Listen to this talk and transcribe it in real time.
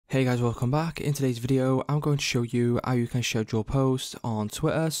Hey guys, welcome back. In today's video, I'm going to show you how you can schedule posts on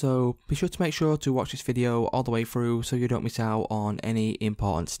Twitter, so be sure to make sure to watch this video all the way through so you don't miss out on any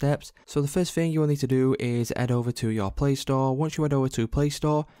important steps. So the first thing you will need to do is head over to your Play Store. Once you head over to Play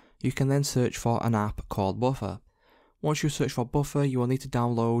Store, you can then search for an app called Buffer. Once you search for Buffer, you will need to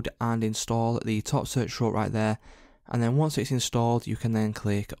download and install the top search result right there, and then once it's installed, you can then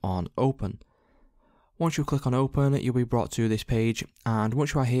click on Open. Once you click on open, you'll be brought to this page, and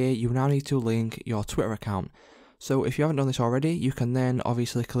once you are here, you now need to link your Twitter account. So if you haven't done this already, you can then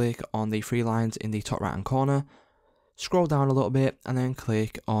obviously click on the three lines in the top right hand corner, scroll down a little bit, and then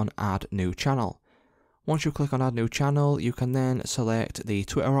click on add new channel. Once you click on add new channel, you can then select the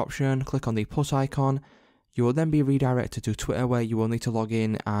Twitter option, click on the plus icon. You will then be redirected to Twitter, where you will need to log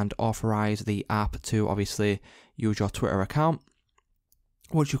in and authorize the app to obviously use your Twitter account.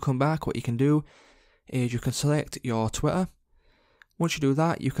 Once you come back, what you can do is you can select your Twitter. Once you do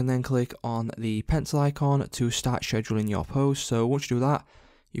that, you can then click on the pencil icon to start scheduling your post. So once you do that,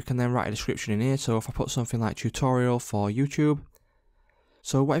 you can then write a description in here. So if I put something like tutorial for YouTube,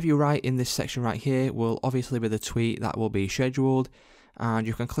 so whatever you write in this section right here will obviously be the tweet that will be scheduled, and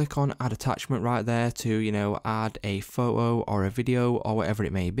you can click on add attachment right there to add a photo or a video or whatever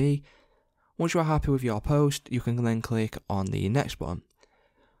it may be. Once you are happy with your post, you can then click on the next button.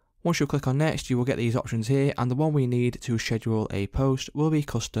 Once you click on next, you will get these options here, and the one we need to schedule a post will be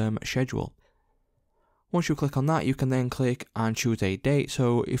custom schedule. Once you click on that, you can then click and choose a date.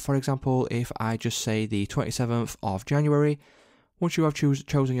 So if, for example, if I just say the 27th of January, once you have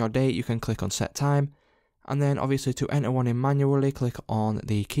chosen your date, you can click on set time, and then obviously to enter one in manually, click on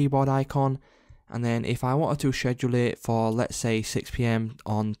the keyboard icon. And then if I wanted to schedule it for, let's say, 6 PM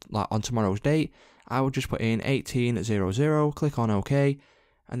on tomorrow's date, I would just put in 1800, click on OK,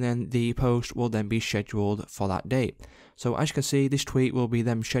 and then the post will then be scheduled for that date. So as you can see, this tweet will be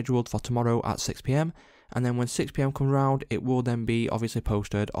then scheduled for tomorrow at 6 PM, and then when 6 PM comes around, it will then be obviously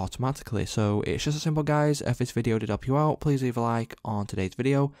posted automatically. So it's just as simple, guys. If this video did help you out, please leave a like on today's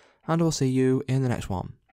video, and we'll see you in the next one.